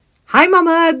Hi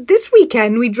Mama, this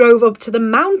weekend we drove up to the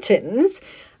mountains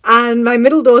and my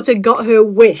middle daughter got her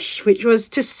wish, which was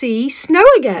to see snow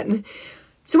again.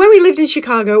 So when we lived in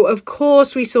Chicago, of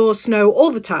course we saw snow all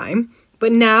the time,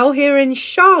 but now here in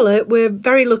Charlotte we're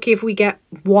very lucky if we get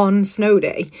one snow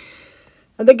day.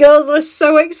 And the girls were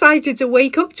so excited to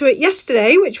wake up to it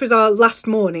yesterday, which was our last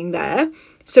morning there.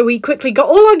 So we quickly got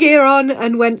all our gear on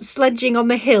and went sledging on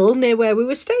the hill near where we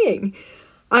were staying.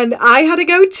 And I had to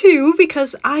go too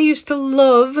because I used to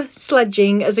love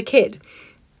sledging as a kid.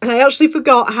 And I actually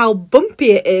forgot how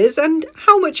bumpy it is and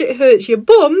how much it hurts your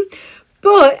bum.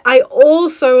 But I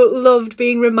also loved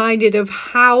being reminded of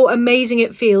how amazing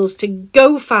it feels to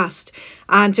go fast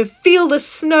and to feel the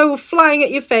snow flying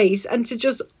at your face and to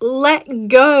just let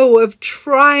go of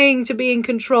trying to be in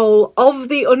control of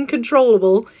the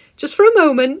uncontrollable just for a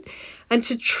moment and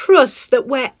to trust that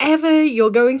wherever you're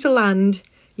going to land,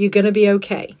 you're going to be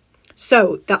okay.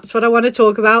 So that's what I want to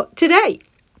talk about today.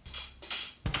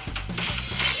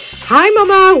 Hi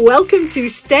Mama, welcome to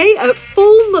Stay at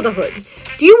Full Motherhood.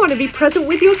 Do you want to be present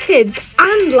with your kids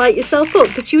and light yourself up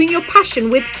pursuing your passion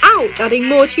without adding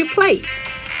more to your plate?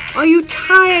 Are you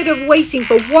tired of waiting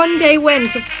for one day when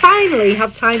to finally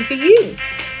have time for you?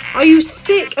 Are you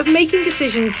sick of making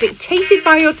decisions dictated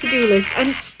by your to-do list and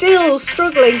still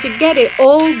struggling to get it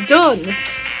all done?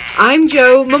 I'm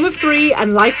Jo, mum of 3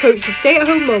 and life coach for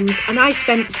stay-at-home mums, and I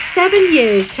spent 7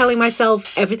 years telling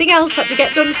myself everything else had to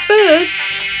get done first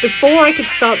before I could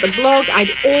start the blog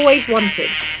I'd always wanted.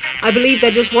 I believed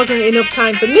there just wasn't enough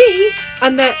time for me,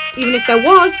 and that even if there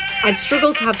was, I'd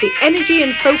struggle to have the energy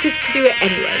and focus to do it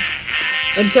anyway.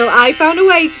 Until I found a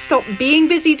way to stop being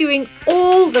busy doing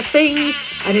all the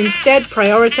things and instead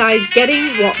prioritise getting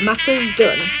what matters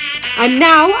done. And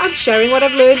now I'm sharing what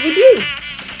I've learned with you.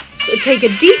 So take a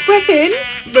deep breath in,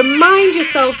 remind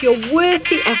yourself you're worth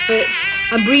the effort,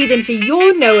 and breathe into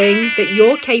your knowing that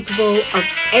you're capable of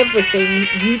everything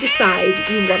you decide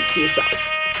you want for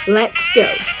yourself. Let's go.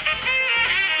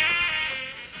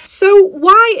 So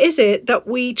why is it that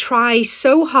we try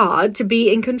so hard to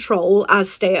be in control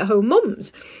as stay-at-home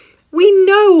mums? We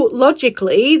know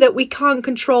logically that we can't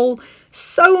control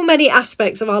so many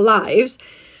aspects of our lives,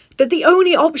 that the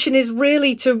only option is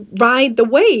really to ride the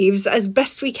waves as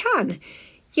best we can.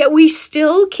 Yet we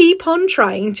still keep on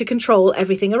trying to control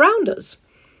everything around us.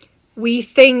 We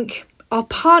think our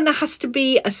partner has to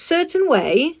be a certain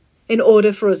way in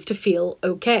order for us to feel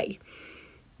okay.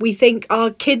 We think our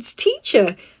kid's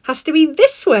teacher has to be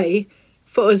this way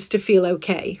for us to feel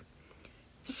okay.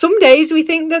 Some days we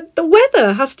think that the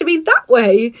weather has to be that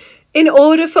way in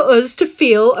order for us to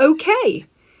feel okay.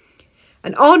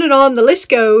 And on the list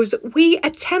goes. We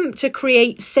attempt to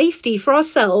create safety for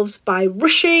ourselves by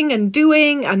rushing and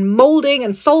doing and moulding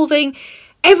and solving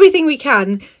everything we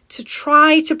can to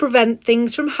try to prevent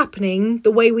things from happening the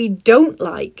way we don't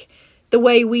like, the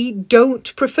way we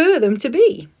don't prefer them to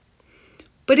be.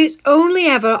 But it's only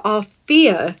ever our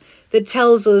fear that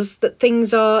tells us that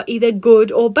things are either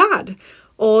good or bad,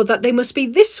 or that they must be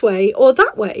this way or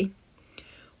that way.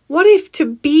 What if to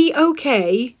be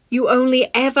okay, you only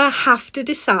ever have to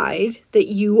decide that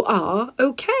you are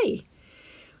okay?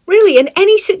 Really, in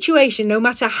any situation, no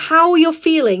matter how you're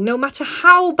feeling, no matter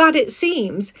how bad it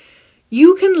seems,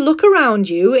 you can look around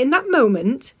you in that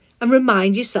moment and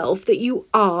remind yourself that you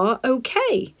are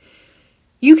okay.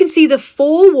 You can see the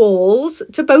 4 walls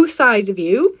to both sides of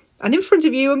you and in front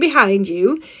of you and behind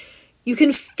you. You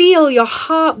can feel your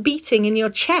heart beating in your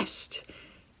chest.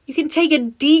 You can take a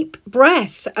deep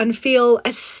breath and feel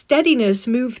a steadiness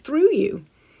move through you.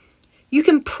 You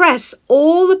can press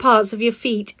all the parts of your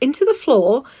feet into the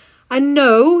floor and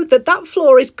know that that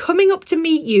floor is coming up to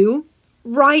meet you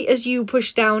right as you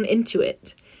push down into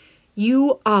it.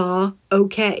 You are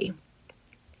okay.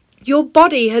 Your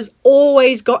body has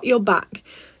always got your back,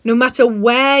 no matter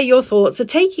where your thoughts are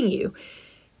taking you.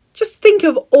 Just think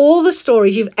of all the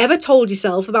stories you've ever told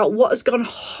yourself about what has gone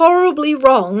horribly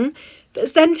wrong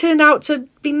that's then turned out to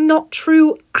be not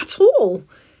true at all.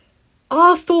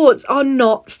 Our thoughts are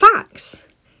not facts.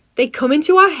 They come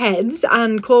into our heads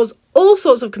and cause all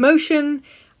sorts of commotion,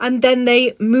 and then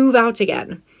they move out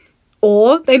again.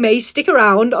 Or they may stick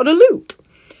around on a loop.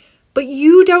 But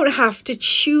you don't have to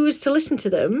choose to listen to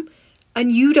them,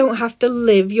 and you don't have to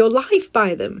live your life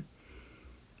by them.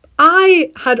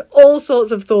 I had all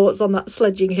sorts of thoughts on that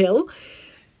sledging hill.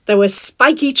 There were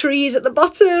spiky trees at the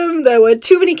bottom. There were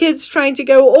too many kids trying to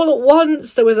go all at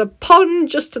once. There was a pond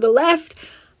just to the left.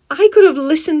 I could have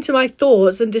listened to my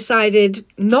thoughts and decided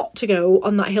not to go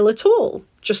on that hill at all,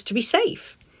 just to be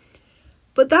safe.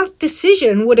 But that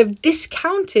decision would have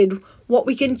discounted what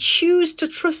we can choose to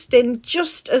trust in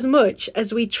just as much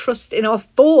as we trust in our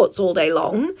thoughts all day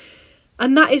long,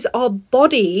 and that is our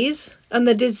bodies and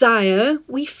the desire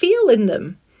we feel in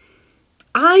them.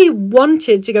 I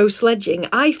wanted to go sledging.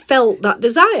 I felt that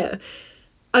desire.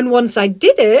 And once I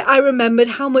did it, I remembered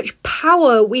how much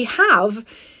power we have,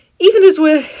 even as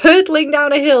we're hurtling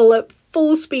down a hill at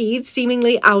full speed,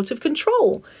 seemingly out of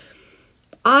control.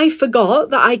 I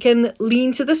forgot that I can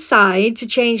lean to the side to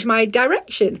change my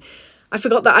direction. I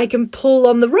forgot that I can pull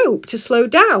on the rope to slow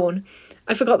down.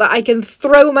 I forgot that I can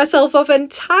throw myself off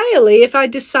entirely if I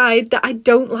decide that I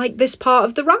don't like this part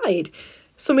of the ride,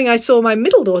 something I saw my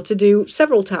middle daughter do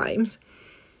several times.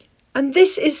 And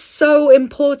this is so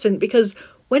important because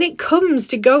when it comes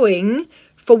to going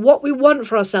for what we want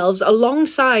for ourselves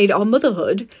alongside our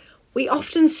motherhood, we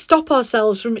often stop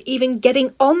ourselves from even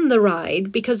getting on the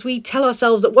ride because we tell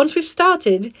ourselves that once we've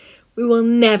started, we will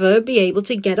never be able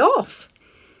to get off.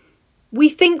 We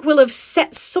think we'll have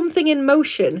set something in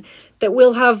motion, that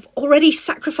we'll have already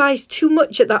sacrificed too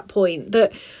much at that point,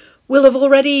 that we'll have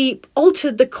already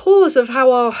altered the course of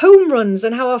how our home runs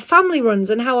and how our family runs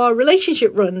and how our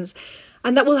relationship runs,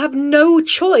 and that we'll have no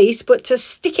choice but to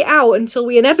stick it out until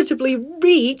we inevitably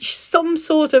reach some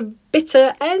sort of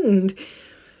bitter end.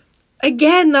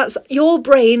 Again, that's your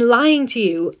brain lying to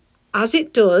you, as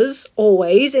it does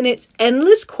always in its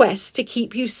endless quest to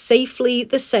keep you safely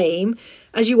the same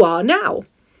as you are now.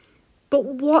 But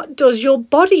what does your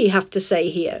body have to say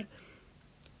here?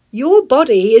 Your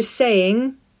body is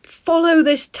saying, follow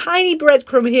this tiny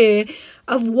breadcrumb here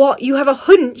of what you have a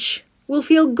hunch will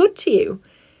feel good to you.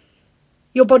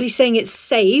 Your body's saying it's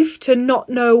safe to not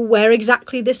know where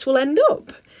exactly this will end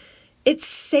up. It's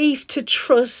safe to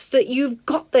trust that you've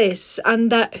got this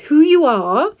and that who you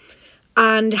are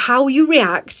and how you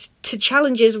react to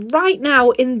challenges right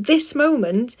now in this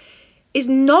moment is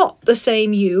not the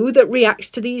same you that reacts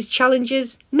to these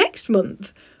challenges next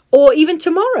month or even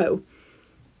tomorrow.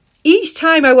 Each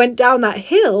time I went down that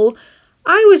hill,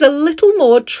 I was a little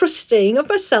more trusting of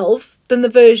myself than the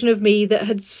version of me that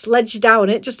had sledged down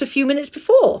it just a few minutes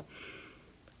before.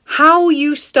 How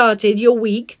you started your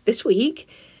week this week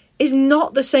is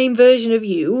not the same version of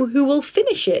you who will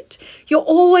finish it. You're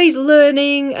always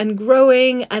learning and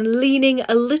growing and leaning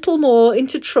a little more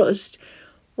into trust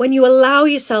when you allow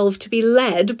yourself to be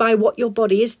led by what your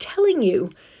body is telling you,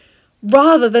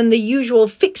 rather than the usual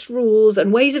fixed rules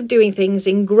and ways of doing things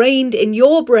ingrained in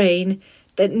your brain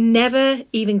that never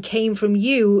even came from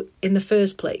you in the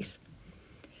first place.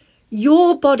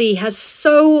 Your body has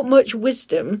so much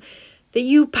wisdom that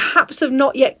you perhaps have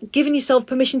not yet given yourself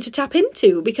permission to tap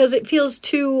into because it feels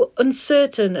too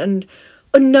uncertain and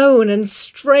unknown and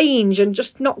strange and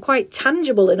just not quite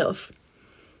tangible enough.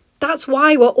 That's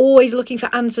why we're always looking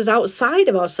for answers outside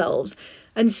of ourselves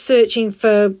and searching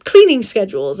for cleaning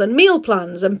schedules and meal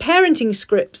plans and parenting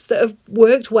scripts that have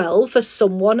worked well for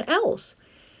someone else.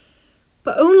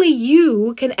 But only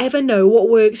you can ever know what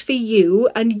works for you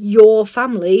and your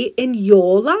family in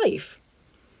your life.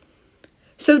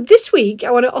 So this week, I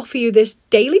want to offer you this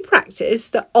daily practice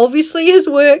that obviously has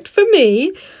worked for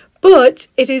me, but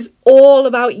it is all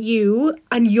about you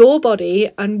and your body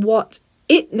and what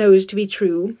it knows to be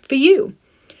true for you.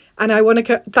 And I want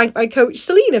to thank my coach,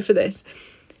 Selena, for this.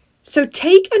 So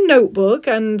take a notebook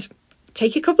and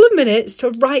take a couple of minutes to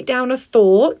write down a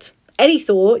thought, any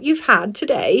thought you've had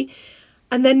today,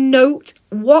 and then note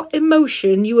what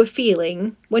emotion you were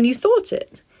feeling when you thought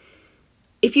it.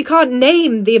 If you can't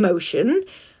name the emotion,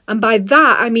 and by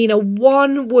that I mean a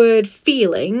one-word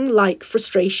feeling like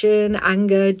frustration,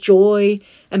 anger, joy,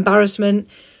 embarrassment,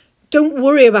 don't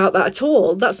worry about that at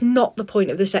all. That's not the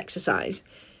point of this exercise.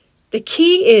 The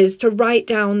key is to write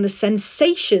down the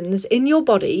sensations in your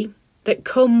body that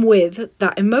come with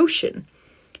that emotion.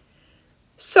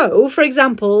 So, for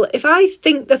example, if I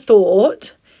think the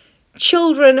thought,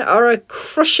 children are a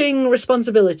crushing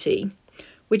responsibility,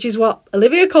 which is what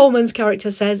Olivia Colman's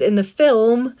character says in the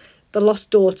film The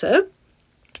Lost Daughter.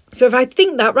 So if I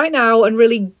think that right now and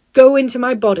really go into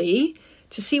my body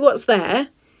to see what's there,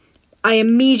 I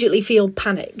immediately feel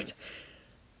panicked.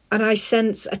 And I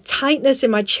sense a tightness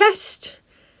in my chest,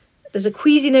 there's a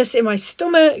queasiness in my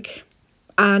stomach,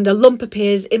 and a lump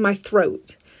appears in my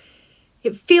throat.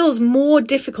 It feels more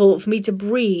difficult for me to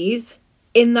breathe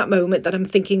in that moment that I'm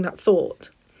thinking that thought.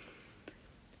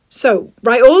 So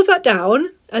write all of that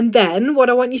down, and then what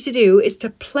I want you to do is to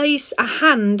place a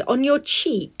hand on your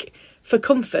cheek for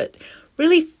comfort.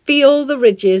 Really feel the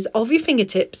ridges of your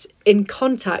fingertips in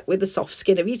contact with the soft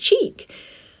skin of your cheek.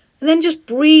 And then just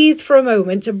breathe for a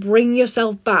moment to bring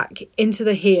yourself back into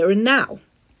the here and now.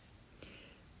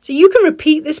 So you can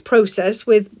repeat this process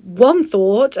with one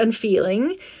thought and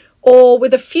feeling, or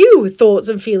with a few thoughts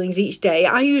and feelings each day.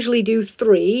 I usually do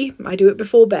 3. I do it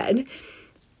before bed.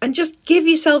 And just give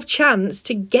yourself a chance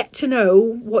to get to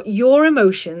know what your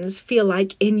emotions feel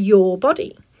like in your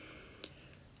body.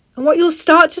 And what you'll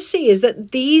start to see is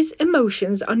that these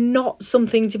emotions are not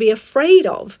something to be afraid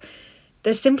of.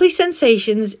 They're simply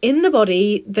sensations in the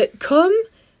body that come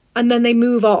and then they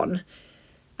move on.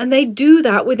 And they do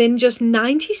that within just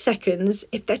 90 seconds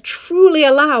if they're truly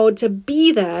allowed to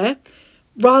be there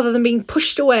rather than being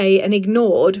pushed away and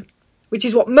ignored, which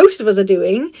is what most of us are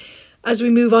doing as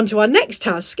we move on to our next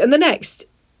task and the next,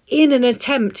 in an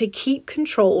attempt to keep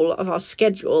control of our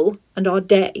schedule and our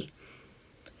day.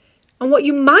 And what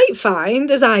you might find,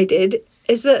 as I did,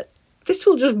 is that this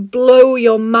will just blow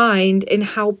your mind in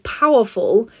how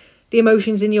powerful the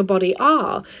emotions in your body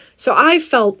are. So I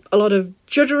felt a lot of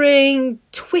juddering,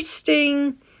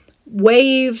 twisting,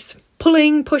 waves,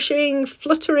 pulling, pushing,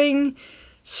 fluttering,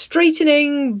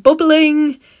 straightening,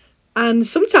 bubbling, and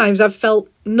sometimes I've felt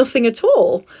nothing at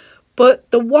all. But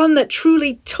the one that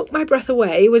truly took my breath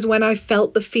away was when I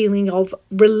felt the feeling of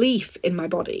relief in my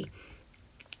body.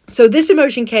 So this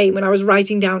emotion came when I was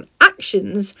writing down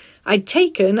actions I'd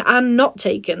taken and not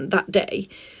taken that day.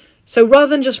 So rather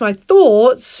than just my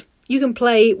thoughts, you can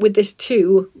play with this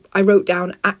too. I wrote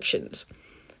down actions.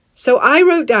 So I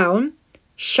wrote down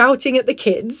shouting at the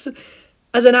kids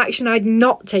as an action I'd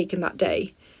not taken that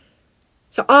day.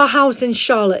 So our house in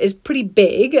Charlotte is pretty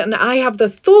big, and I have the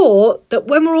thought that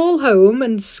when we're all home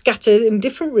and scattered in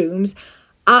different rooms,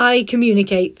 I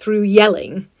communicate through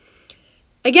yelling.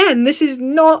 Again, this is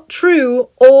not true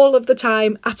all of the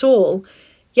time at all,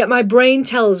 yet my brain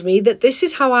tells me that this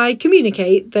is how I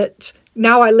communicate, that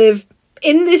now I live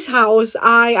in this house,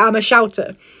 I am a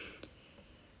shouter.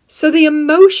 So the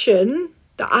emotion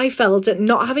that I felt at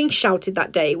not having shouted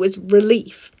that day was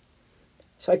relief.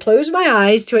 So I closed my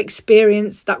eyes to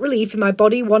experience that relief in my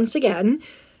body once again,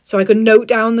 so I could note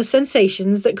down the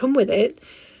sensations that come with it.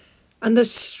 And the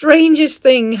strangest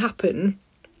thing happened.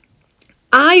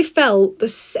 I felt the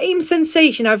same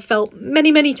sensation I've felt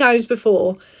many, many times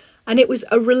before, and it was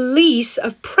a release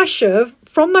of pressure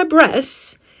from my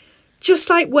breasts, just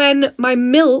like when my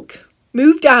milk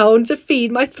moved down to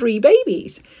feed my 3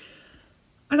 babies.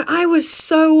 And I was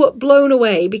so blown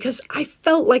away because I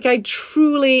felt like I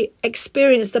truly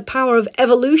experienced the power of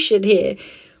evolution here.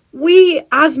 We,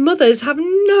 as mothers, have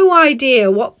no idea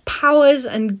what powers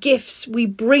and gifts we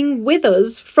bring with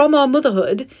us from our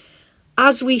motherhood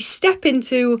as we step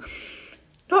into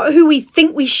not who we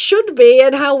think we should be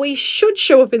and how we should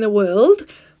show up in the world,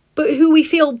 but who we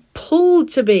feel pulled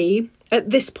to be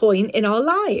at this point in our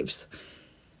lives.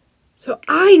 So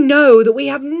I know that we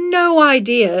have no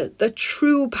idea the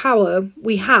true power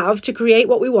we have to create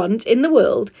what we want in the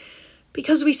world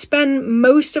because we spend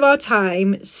most of our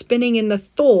time spinning in the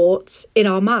thoughts in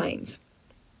our minds.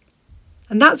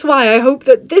 And that's why I hope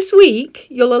that this week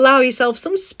you'll allow yourself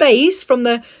some space from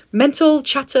the mental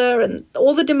chatter and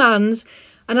all the demands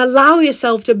and allow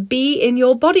yourself to be in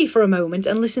your body for a moment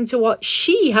and listen to what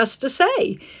she has to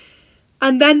say.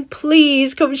 And then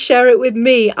please come share it with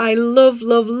me. I love,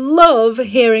 love, love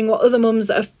hearing what other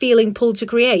mums are feeling pulled to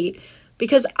create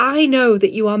because I know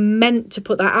that you are meant to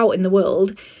put that out in the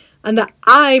world and that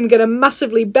I'm going to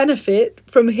massively benefit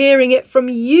from hearing it from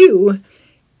you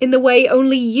in the way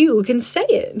only you can say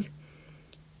it.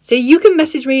 So you can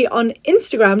message me on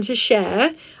Instagram to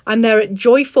share. I'm there at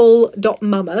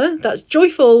joyful.mama. That's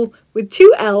joyful with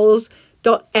 2 L's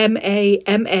 .mama.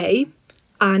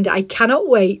 And I cannot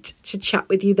wait to chat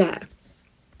with you there.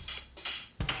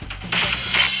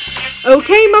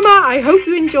 Okay, Mama, I hope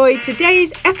you enjoyed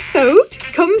today's episode.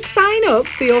 Come sign up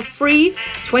for your free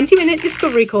 20-minute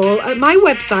discovery call at my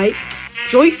website,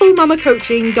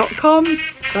 joyfulmamacoaching.com.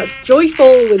 That's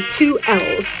joyful with 2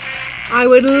 L's. I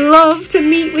would love to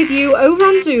meet with you over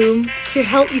on Zoom to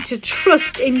help you to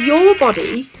trust in your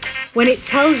body when it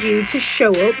tells you to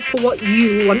show up for what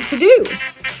you want to do.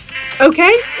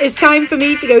 Okay, it's time for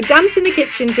me to go dance in the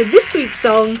kitchen to this week's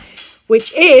song,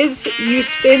 which is You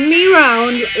Spin Me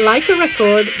Round Like a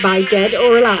Record by Dead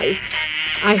or Alive.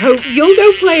 I hope you'll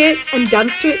go play it and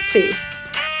dance to it too.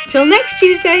 Till next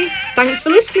Tuesday, thanks for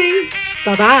listening.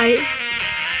 Bye-bye.